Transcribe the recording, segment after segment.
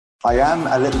I am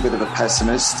a little bit of a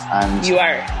pessimist, and you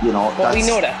are. You know, but we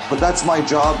know that. But that's my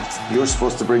job. You're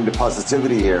supposed to bring the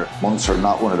positivity here. Munster are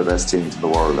not one of the best teams in the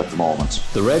world at the moment.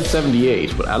 The Red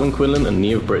 78 with Alan Quinlan and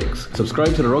Niamh Briggs.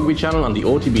 Subscribe to the Rugby channel on the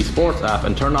OTB Sports app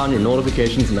and turn on your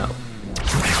notifications now.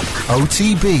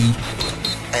 OTB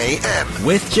AM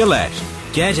with Gillette.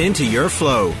 Get into your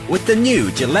flow with the new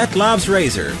Gillette Labs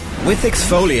Razor with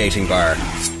exfoliating bar.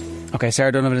 Okay,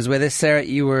 Sarah Donovan is with us. Sarah,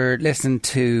 you were listening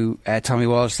to Tommy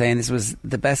Walsh saying this was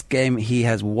the best game he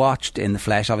has watched in the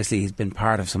flesh. Obviously, he's been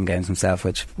part of some games himself,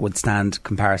 which would stand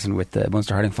comparison with the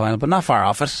Munster hurling final, but not far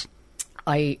off it.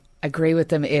 I agree with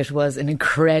them. It was an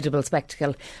incredible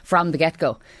spectacle from the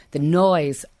get-go. The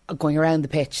noise going around the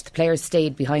pitch, the players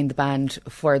stayed behind the band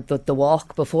for the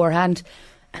walk beforehand,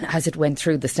 and as it went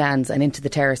through the stands and into the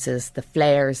terraces, the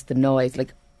flares, the noise,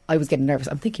 like, I was getting nervous.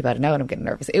 I'm thinking about it now and I'm getting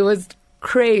nervous. It was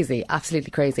crazy,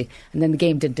 absolutely crazy. And then the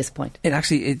game didn't disappoint. It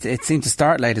actually it seemed to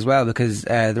start late as well, because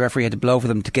the referee had to blow for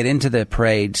them to get into the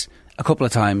parade a couple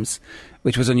of times,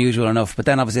 which was unusual enough. But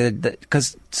then obviously,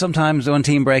 because sometimes one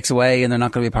team breaks away and they're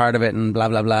not going to be part of it and blah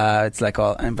blah blah, it's like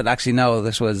all, but actually no,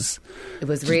 it was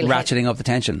real ratcheting up the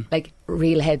tension, like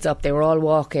real heads up. They were all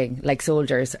walking like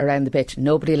soldiers around the pitch.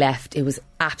 Nobody left. It was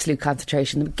absolute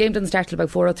concentration. The game didn't start till about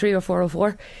 4:03 or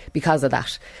 4:04 because of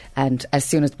that. And as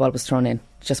soon as the ball was thrown in,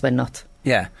 it just went nuts.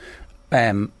 Yeah.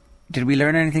 Did we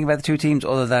learn anything about the two teams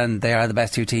other than they are the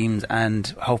best two teams, and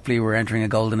hopefully we're entering a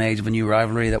golden age of a new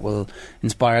rivalry that will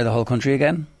inspire the whole country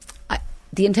again?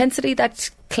 The intensity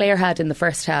that Clare had in the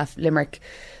first half, Limerick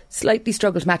slightly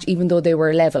struggled to match, even though they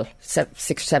were level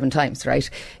 6 or 7 times, right?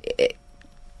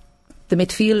 The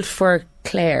midfield for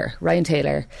Clare, Ryan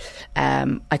Taylor,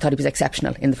 I thought he was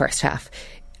exceptional in the first half.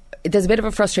 There's a bit of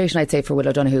a frustration, I'd say, for Will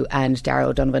O'Donoghue and Darragh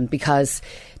O'Donovan, because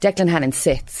Declan Hannon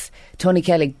sits, Tony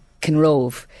Kelly can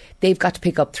rove. They've got to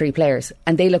pick up 3 players,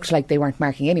 and they looked like they weren't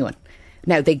marking anyone.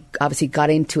 Now, they obviously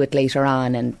got into it later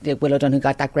on, and Will O'Donoghue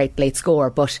got that great late score,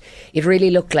 but it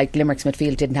really looked like Limerick's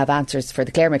midfield didn't have answers for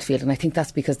the Clare midfield, and I think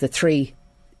that's because the 3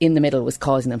 in the middle was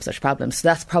causing them such problems. So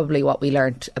that's probably what we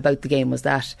learnt about the game, was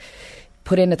that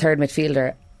put in a third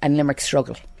midfielder and Limerick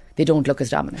struggle. They don't look as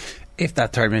dominant. If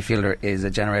that third midfielder is a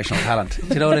generational talent.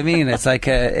 Do you know what I mean? It's like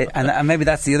and maybe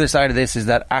that's the other side of this, is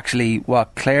that actually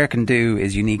what Clare can do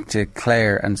is unique to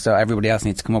Clare, and so everybody else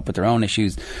needs to come up with their own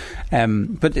issues.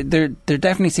 But there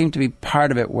definitely seemed to be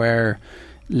part of it where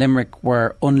Limerick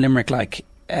were un-Limerick-like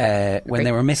when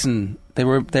they were missing. They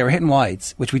were hitting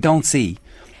wides, which we don't see.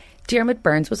 Diarmaid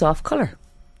Byrnes was off colour,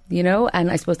 you know, and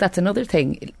I suppose that's another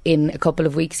thing. In a couple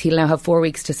of weeks, he'll now have 4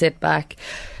 weeks to sit back,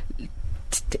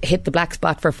 hit the black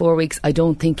spot for 4 weeks. I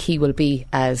don't think he will be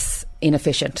as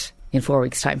inefficient in 4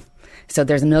 weeks' time. So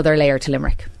there's another layer to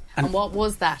Limerick. And what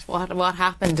was that? What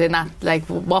happened in that? Like,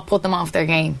 what put them off their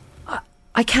game?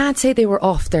 I can't say they were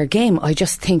off their game. I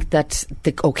just think that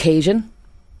the occasion,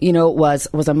 you know, was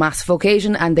a massive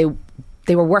occasion, and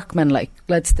they were workmanlike.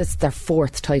 This is their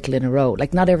 4th title in a row.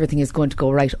 Like, not everything is going to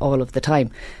go right all of the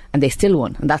time, and they still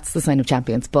won, and that's the sign of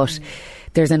champions. But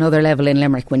there's another level in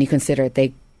Limerick when you consider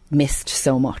they missed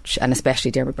so much, and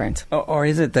especially Diarmaid Byrnes. Or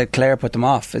is it that Clare put them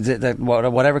off? Is it that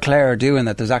whatever Clare are doing,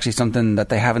 that there's actually something that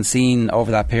they haven't seen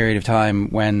over that period of time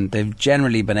when they've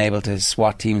generally been able to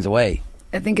swat teams away?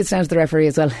 I think it's down to the referee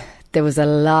as well. There was a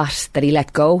lot that he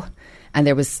let go, and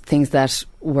there was things that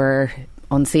were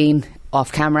unseen,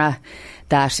 off camera,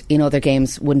 that in other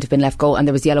games wouldn't have been left go, and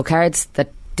there was yellow cards that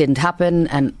didn't happen.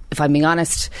 And if I'm being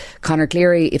honest, Conor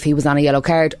Cleary, if he was on a yellow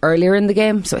card earlier in the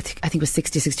game, so I think it was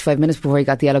 65 minutes before he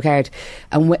got the yellow card,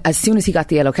 and as soon as he got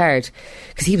the yellow card,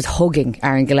 because he was hugging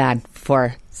Aaron Gillan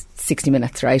for 60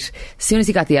 minutes, right? As soon as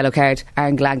he got the yellow card,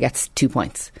 Aaron Gillan gets 2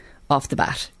 points off the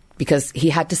bat, because he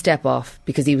had to step off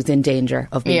because he was in danger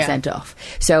of being sent off.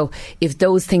 So if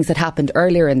those things had happened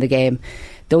earlier in the game,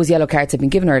 those yellow cards had been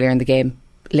given earlier in the game,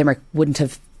 Limerick wouldn't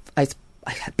have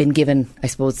been given, I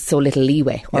suppose, so little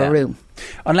leeway or room.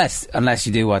 Unless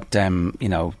you do what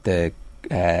the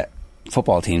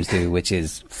football teams do, which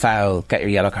is foul, get your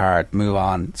yellow card, move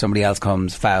on. Somebody else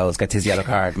comes, fouls, gets his yellow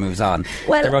card, moves on.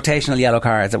 Well, the rotational yellow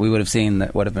cards that we would have seen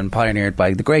that would have been pioneered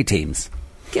by the great teams.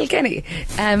 Kilkenny,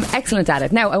 excellent at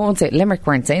it. Now, I won't say Limerick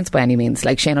weren't saints by any means.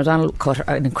 Like, Shane O'Donnell cut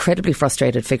an incredibly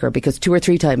frustrated figure because 2 or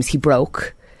 3 times he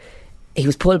broke. He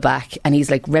was pulled back and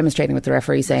he's like remonstrating with the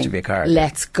referee saying,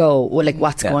 let's go. Well, like,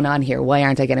 what's going on here? Why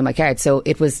aren't I getting my card? So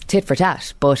it was tit for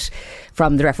tat. But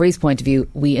from the referee's point of view,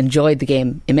 we enjoyed the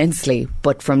game immensely.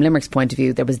 But from Limerick's point of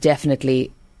view, there was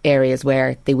definitely areas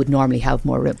where they would normally have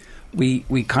more room.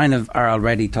 We kind of are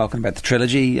already talking about the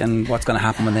trilogy and what's going to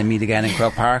happen when they meet again in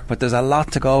Croke Park, but there's a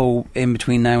lot to go in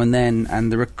between now and then,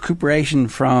 and the recuperation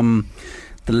from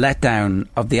the letdown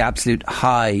of the absolute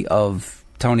high of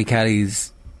Tony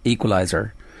Kelly's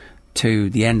equaliser to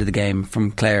the end of the game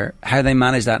from Clare. How they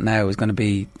manage that now is going to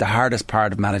be the hardest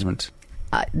part of management.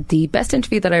 The best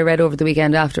interview that I read over the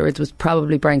weekend afterwards was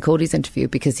probably Brian Cody's interview,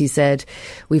 because he said,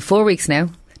 we've 4 weeks now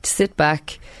to sit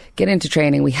back, get into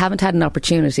training. We haven't had an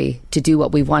opportunity to do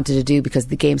what we wanted to do because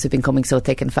the games have been coming so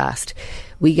thick and fast.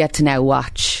 We get to now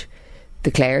watch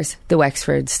the Clares, the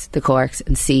Wexfords, the Corks,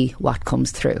 and see what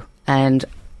comes through. And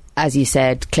as you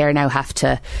said, Clare now have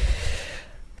to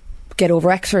get over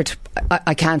Wexford.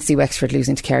 I can't see Wexford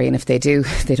losing to Kerry, and if they do,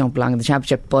 they don't belong in the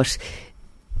championship. But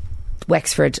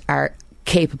Wexford are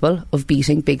capable of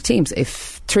beating big teams.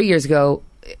 If 3 years ago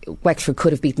Wexford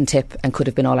could have beaten Tip and could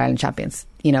have been All-Ireland champions,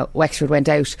 you know, Wexford went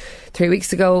out 3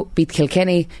 weeks ago, beat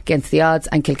Kilkenny against the odds,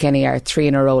 and Kilkenny are 3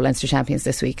 in a row Leinster champions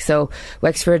this week. So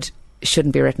Wexford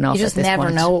shouldn't be written off. You just at this never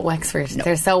point. know at Wexford. No.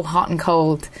 They're so hot and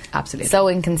cold, absolutely, so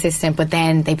inconsistent, but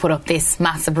then they put up this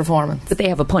massive performance. But they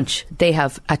have a punch. They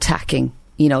have attacking.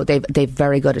 You know, they've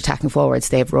very good attacking forwards.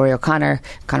 They have Rory O'Connor,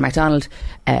 Conor MacDonald,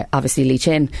 obviously Lee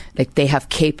Chin. Like, they have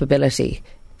capability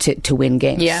to win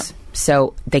games. Yeah.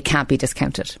 So they can't be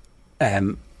discounted.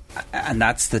 And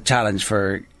that's the challenge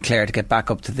for Clare, to get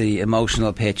back up to the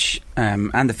emotional pitch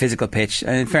and the physical pitch.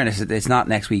 And in fairness, it's not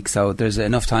next week, so there's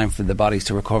enough time for the bodies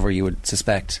to recover, you would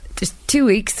suspect. Just 2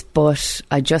 weeks, but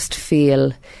I just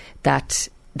feel that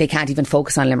they can't even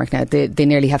focus on Limerick now. They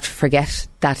nearly have to forget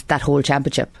that whole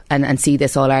championship and see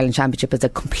this All-Ireland championship as a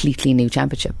completely new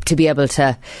championship. To be able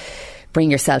to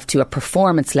bring yourself to a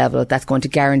performance level that's going to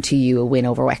guarantee you a win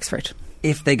over Wexford.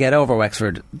 If they get over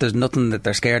Wexford, there's nothing that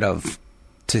they're scared of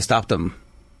to stop them.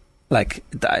 Like,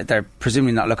 they're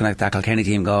presumably not looking at that Kilkenny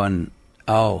team going,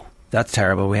 oh, that's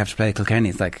terrible, we have to play Kilkenny.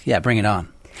 It's like, yeah, bring it on.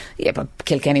 Yeah, but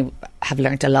Kilkenny have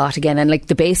learnt a lot again, and like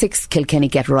the basics Kilkenny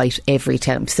get right every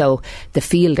time. So the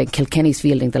fielding, Kilkenny's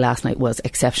fielding the last night was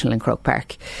exceptional in Croke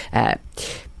Park.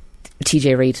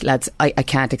 TJ Reid, lads, I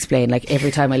can't explain. Like,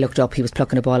 every time I looked up, he was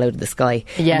plucking a ball out of the sky.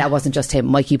 Yeah. And that wasn't just him.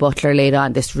 Mikey Butler laid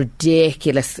on this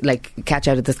ridiculous catch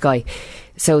out of the sky.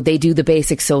 So they do the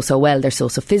basics so well. They're so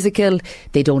physical.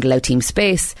 They don't allow team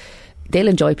space. They'll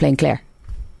enjoy playing Clare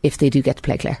if they do get to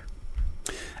play Clare.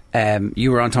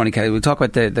 You were on Tony Kelly. We'll talk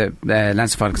about the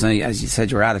Leinster final, because as you said,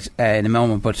 you were at it in a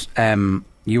moment, but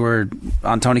you were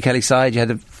on Tony Kelly's side. You had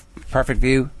a perfect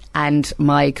view. And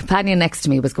my companion next to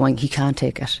me was going, he can't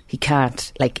take it. He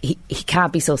can't. Like, he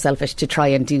can't be so selfish to try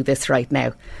and do this right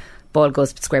now. Ball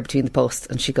goes square between the posts,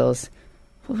 and she goes,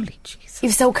 holy Jesus. He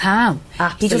was so calm.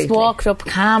 Absolutely. He just walked up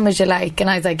calm as you like, and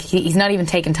I was like, he's not even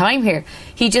taking time here.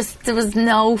 There was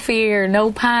no fear,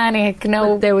 no panic,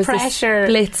 no there was pressure. This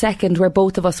split second where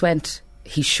both of us went,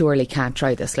 he surely can't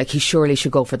try this. Like, he surely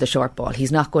should go for the short ball.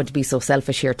 He's not going to be so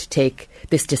selfish here to take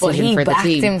this decision for the team.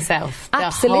 He backed himself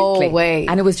absolutely the whole way.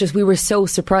 And it was just, we were so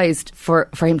surprised for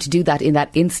him to do that in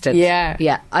that instant. Yeah.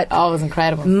 It was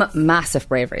incredible. Massive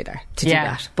bravery there to do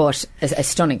that. But a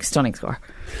stunning score.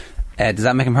 Does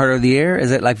that make him hurler of the year?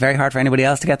 Is it like very hard for anybody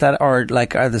else to get that? Or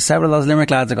like, are there several of those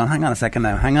Limerick lads are going, hang on a second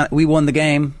now, hang on, we won the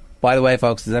game. By the way,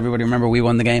 folks, does everybody remember we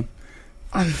won the game?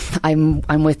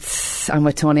 I'm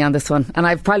with Tony on this one, and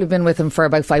I've probably been with him for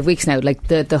about 5 weeks now. Like,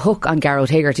 the hook on Garrett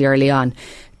Haggerty early on,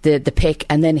 the pick,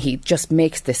 and then he just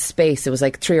makes this space. It was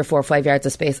like 3 or 4 or 5 yards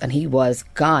of space, and he was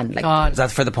gone. Like, is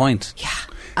that for the point? Yeah,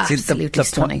 absolutely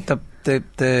stunning.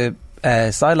 The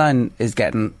sideline is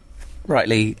getting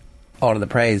rightly all of the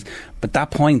praise, but that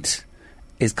point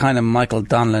is kind of Michael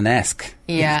Donlan-esque.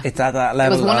 Yeah. It's at that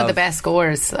level. It was one of the best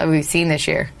scores we've seen this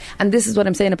year. And this is what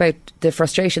I'm saying about the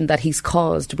frustration that he's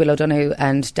caused Will O'Donoghue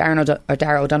and Darragh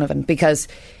O'Donovan, because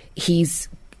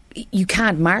you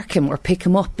can't mark him or pick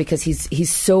him up because his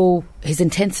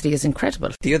intensity is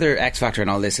incredible. The other X factor in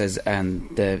all this is, and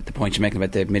the point you're making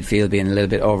about the midfield being a little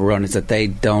bit overrun, is that they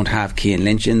don't have Cian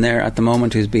Lynch in there at the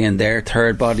moment, who's being their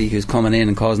third body, who's coming in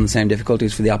and causing the same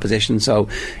difficulties for the opposition. So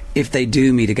if they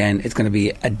do meet again, it's going to be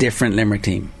a different Limerick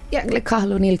team. Yeah, like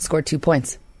Cathal O'Neill scored 2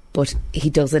 points, but he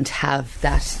doesn't have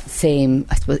that same,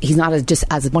 I suppose, he's not just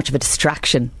as much of a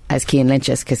distraction as Cian Lynch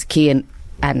is, because Cian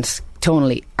and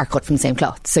tonally are cut from the same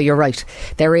cloth. So you're right,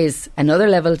 there is another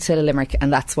level to Limerick,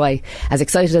 and that's why, as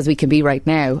excited as we can be right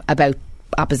now about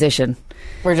opposition,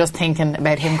 we're just thinking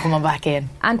about him coming back in,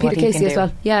 and Peter Casey as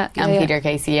well. Peter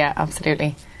Casey,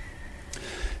 absolutely.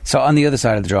 So on the other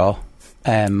side of the draw,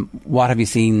 what have you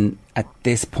seen at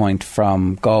this point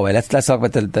from Galway? Let's talk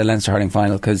about the Leinster hurling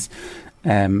final, because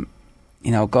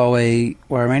Galway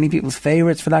were many people's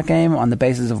favourites for that game on the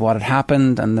basis of what had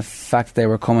happened and the fact that they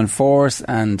were coming force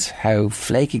and how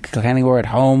flaky Kilkenny were at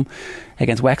home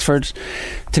against Wexford.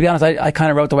 To be honest, I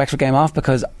kind of wrote the Wexford game off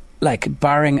because like,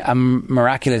 barring a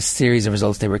miraculous series of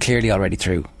results, they were clearly already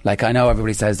through. Like, I know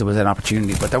everybody says there was an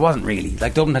opportunity, but there wasn't really.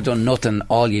 Like, Dublin had done nothing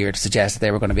all year to suggest that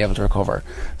they were going to be able to recover.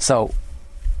 So,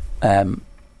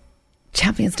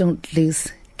 champions don't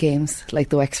lose games like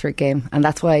the Wexford game, and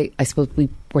that's why I suppose we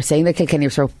were saying that Kilkenny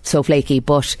were so flaky,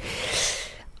 but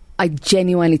I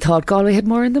genuinely thought Galway had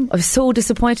more in them. I was so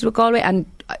disappointed with Galway, and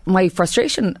my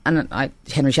frustration, and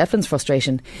Henry Shefflin's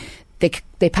frustration,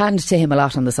 they panned to him a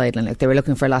lot on the sideline. Like, they were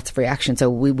looking for lots of reaction, so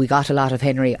we got a lot of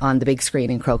Henry on the big screen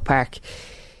in Croke Park.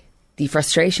 The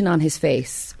frustration on his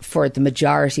face for the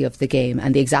majority of the game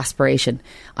and the exasperation.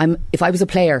 If I was a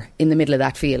player in the middle of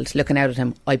that field looking out at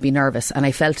him, I'd be nervous, and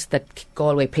I felt that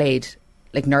Galway played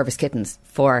like nervous kittens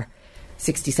for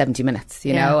 60, 70 minutes,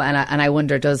 you know, and I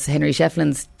wonder, does Henry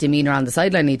Shefflin's demeanour on the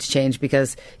sideline need to change?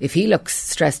 Because if he looks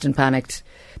stressed and panicked,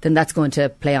 then that's going to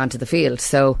play onto the field.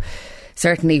 So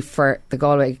certainly for the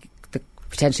Galway,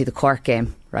 potentially the Cork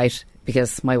game, right?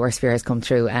 Because my worst fear has come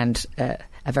true, and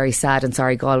a very sad and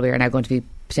sorry Galway are now going to be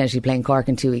potentially playing Cork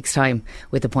in 2 weeks' time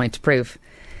with a point to prove.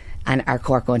 And are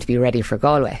Cork going to be ready for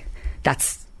Galway?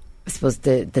 That's, I suppose,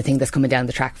 the thing that's coming down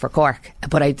the track for Cork.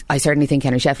 But I certainly think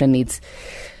Henry Shefflin needs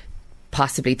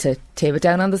possibly to tape it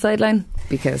down on the sideline,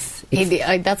 because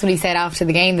that's what he said after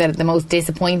the game, that the most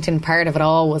disappointing part of it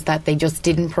all was that they just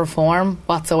didn't perform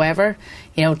whatsoever,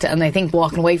 you know, and I think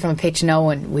walking away from a pitch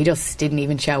knowing we just didn't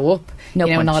even show up,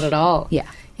 not at all. Yeah,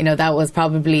 you know, that was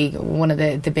probably one of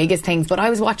the biggest things. But I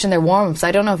was watching their warm-ups.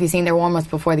 I don't know if you've seen their warm-ups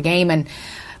before the game, and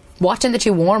watching the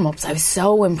two warm-ups, I was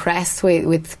so impressed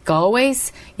with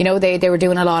Galway's. You know, they were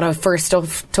doing a lot of first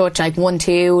touch, like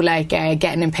 1-2, like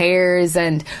getting in pairs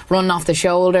and running off the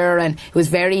shoulder, and it was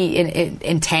very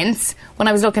intense. When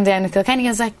I was looking down at Kilkenny,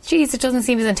 I was like, geez, it doesn't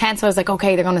seem as intense. So I was like,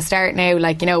 okay, they're going to start now,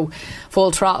 like, you know,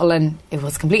 full throttle, and it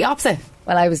was complete opposite.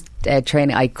 Well, I was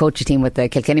I coached a team with the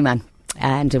Kilkenny man,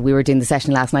 and we were doing the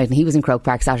session last night, and he was in Croke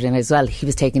Park Saturday night as well. He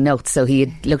was taking notes, so he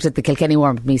had looked at the Kilkenny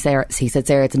warm up, and he said,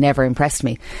 Sarah, it's never impressed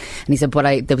me. And he said,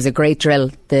 but there was a great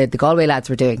drill the Galway lads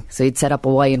were doing, so he'd set up a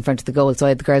Y in front of the goal, so I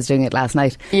had the girls doing it last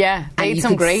night. Yeah, they had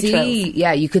some great drills.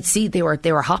 Yeah, you could see they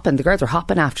were hopping. The girls were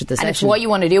hopping after the session. And it's what you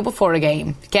want to do before a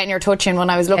game, getting your touch in. When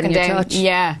I was looking down,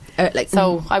 yeah,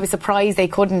 so I was surprised they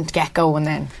couldn't get going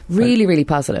then. Really, really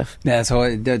positive. Yeah,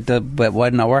 so but why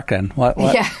didn't that work then? What?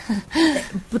 Yeah.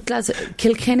 But lads,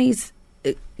 Kilkenny's,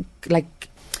 like,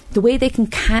 the way they can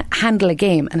handle a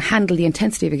game and handle the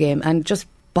intensity of a game and just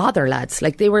bother lads,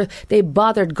 like they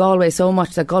bothered Galway so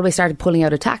much that Galway started pulling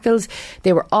out of tackles.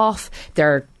 They were off,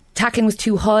 their tackling was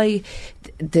too high,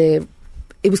 it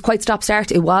was quite stop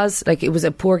start. It was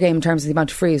a poor game in terms of the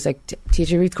amount of frees. Like,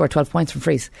 TJ Reid scored 12 points from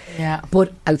frees,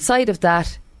 but outside of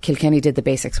that, Kilkenny did the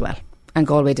basics well and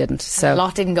Galway didn't. So a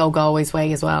lot didn't go Galway's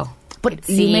way as well, but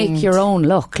you make your own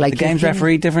luck. Like, the game's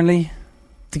refereed differently.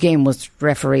 The game was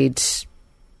refereed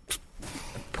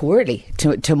poorly,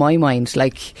 to my mind,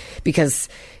 like, because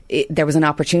there was an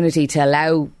opportunity to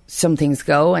allow some things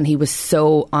go, and he was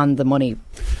so on the money.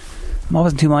 I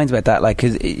wasn't two minds about that. Like,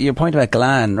 'cause your point about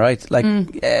Galan, right? Like,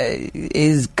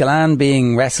 is Galan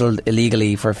being wrestled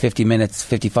illegally for 50 minutes,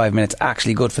 55 minutes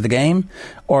actually good for the game,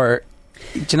 or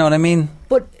do you know what I mean?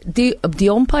 But the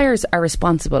umpires are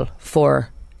responsible for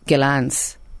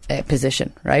Galan's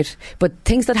position, right? But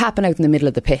things that happen out in the middle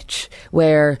of the pitch,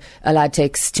 where a lad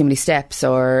takes too many steps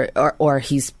or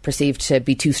he's perceived to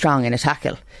be too strong in a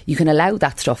tackle, you can allow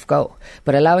that stuff go.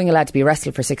 But allowing a lad to be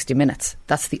wrestled for 60 minutes,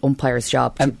 that's the umpire's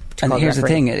job to and here's the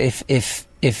thing, if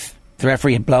the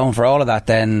referee had blown for all of that,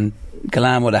 then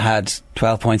Galan would have had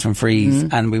 12 points from frees,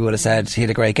 and we would have said he had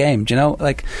a great game, do you know?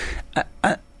 Like,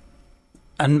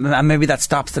 and maybe that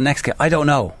stops the next game. I don't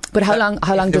know. But how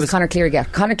long does Conor Cleary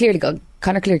get? Conor Cleary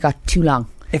got too long.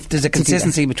 If there's a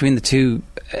consistency between the two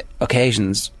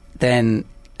occasions, then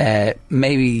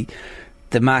maybe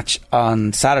the match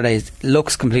on Saturdays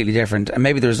looks completely different, and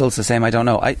maybe the result's the same. I don't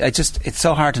know. It's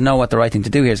so hard to know what the right thing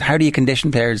to do here is. How do you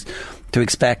condition players to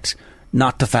expect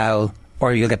not to foul,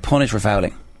 or you'll get punished for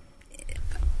fouling?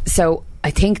 So I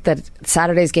think that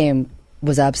Saturday's game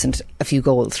was absent a few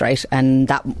goals, right? And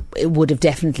that it would have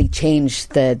definitely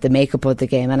changed the makeup of the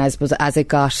game. And I suppose as it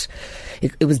got,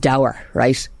 it was dour,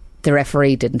 right? The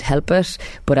referee didn't help it,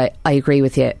 but I agree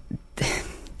with you.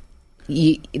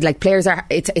 Like, players are,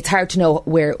 it's hard to know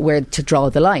where to draw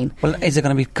the line. Well, is it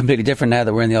going to be completely different now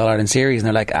that we're in the All-Ireland series and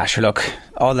they're like, sure, look,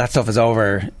 all that stuff is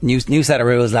over, new set of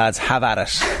rules, lads, have at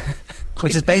it.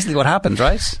 Which is basically what happened,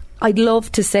 right? I'd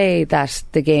love to say that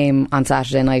the game on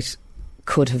Saturday night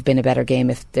could have been a better game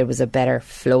if there was a better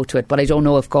flow to it, but I don't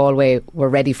know if Galway were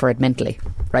ready for it mentally,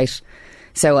 right?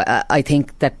 So I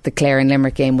think that the Clare and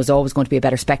Limerick game was always going to be a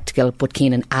better spectacle, but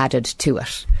Keenan added to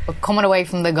it. But coming away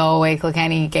from the Galway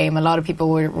Kilkenny game, a lot of people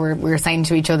were saying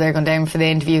to each other, going down for the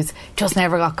interviews, just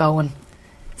never got going.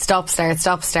 Stop,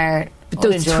 start. But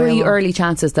those 3 early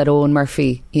chances that Owen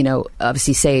Murphy,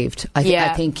 obviously saved.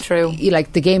 I think true.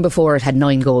 Like the game before, it had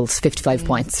 9 goals, 55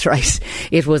 points, right?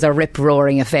 It was a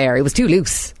rip-roaring affair. It was too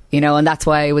loose, and that's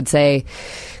why I would say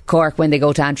Cork, when they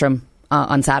go to Antrim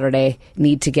on Saturday,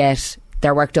 need to get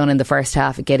their work done in the first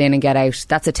half, get in and get out.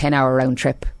 That's a 10-hour round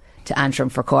trip to Antrim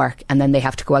for Cork, and then they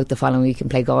have to go out the following week and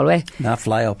play Galway. Not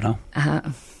fly up, no.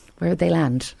 Where would they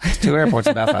land? There's 2 airports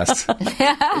in Belfast.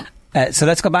 So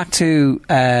let's go back to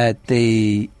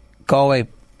the Galway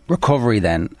recovery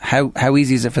then. How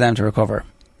easy is it for them to recover?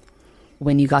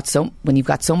 When you've got so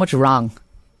much wrong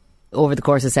over the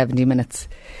course of 70 minutes,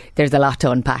 there's a lot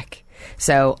to unpack.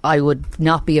 So I would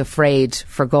not be afraid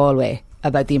for Galway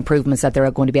about the improvements that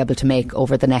they're going to be able to make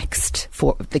over the next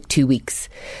 2 weeks.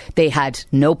 They had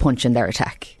no punch in their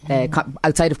attack.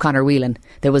 Outside of Conor Whelan,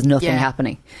 there was nothing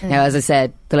happening. Now, as I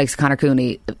said, the likes of Conor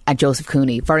Cooney and Joseph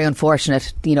Cooney, very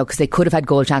unfortunate, because they could have had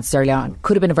goal chances early on.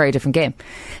 Could have been a very different game.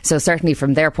 So certainly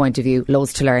from their point of view,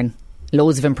 loads to learn,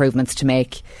 loads of improvements to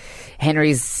make.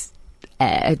 Henry's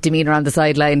demeanour on the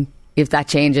sideline, if that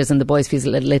changes and the boys feel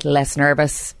a little less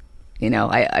nervous,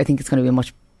 I think it's going to be a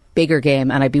much bigger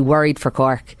game, and I'd be worried for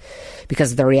Cork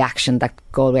because of the reaction that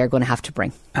Galway are going to have to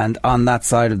bring. And on that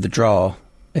side of the draw,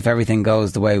 if everything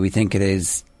goes the way we think it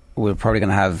is, we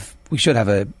should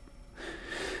have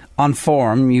on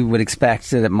form, you would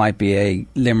expect that it might be a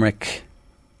Limerick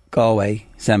Galway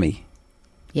semi.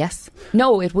 Yes.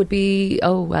 No, it would be,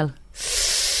 I'm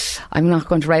not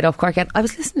going to write off Cork yet. I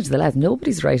was listening to the lads,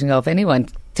 nobody's writing off anyone.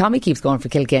 Tommy keeps going for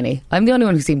Kilkenny. I'm the only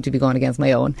one who seemed to be going against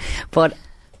my own, but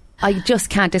I just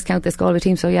can't discount this Galway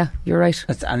team, so yeah, you're right.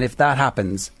 And if that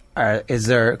happens, is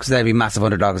there, because they'd be massive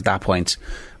underdogs at that point,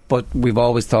 but we've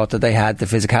always thought that they had the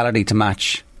physicality to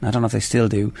match. I don't know if they still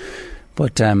do,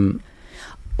 but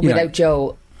without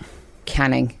Joe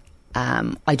Canning,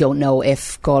 I don't know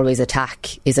if Galway's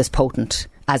attack is as potent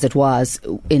as it was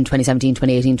in 2017,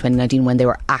 2018, 2019 when they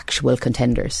were actual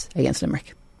contenders against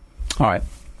Limerick. Alright,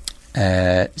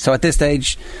 so at this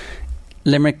stage,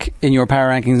 Limerick in your power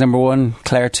rankings number 1,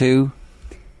 Clare 2,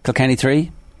 Kilkenny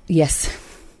 3? Yes.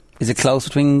 Is it close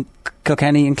between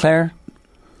Kilkenny and Clare?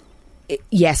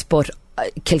 Yes, but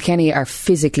Kilkenny are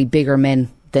physically bigger men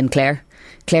than Clare.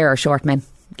 Clare are short men.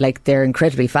 Like, they're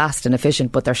incredibly fast and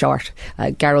efficient, but they're short.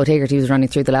 Garrow Tagerty was running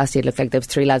through the last year. It looked like there was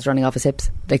 3 lads running off his hips.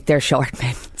 Like, they're short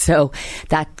men. So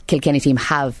that Kilkenny team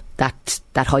have that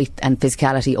height and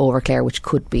physicality over Clare, which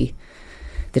could be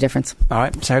the difference.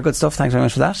 Alright, Sarah, good stuff. Thanks very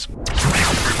much for that.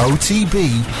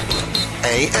 OTB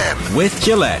AM. With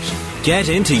Gillette. Get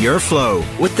into your flow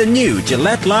with the new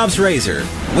Gillette Labs Razor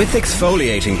with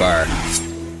exfoliating bar.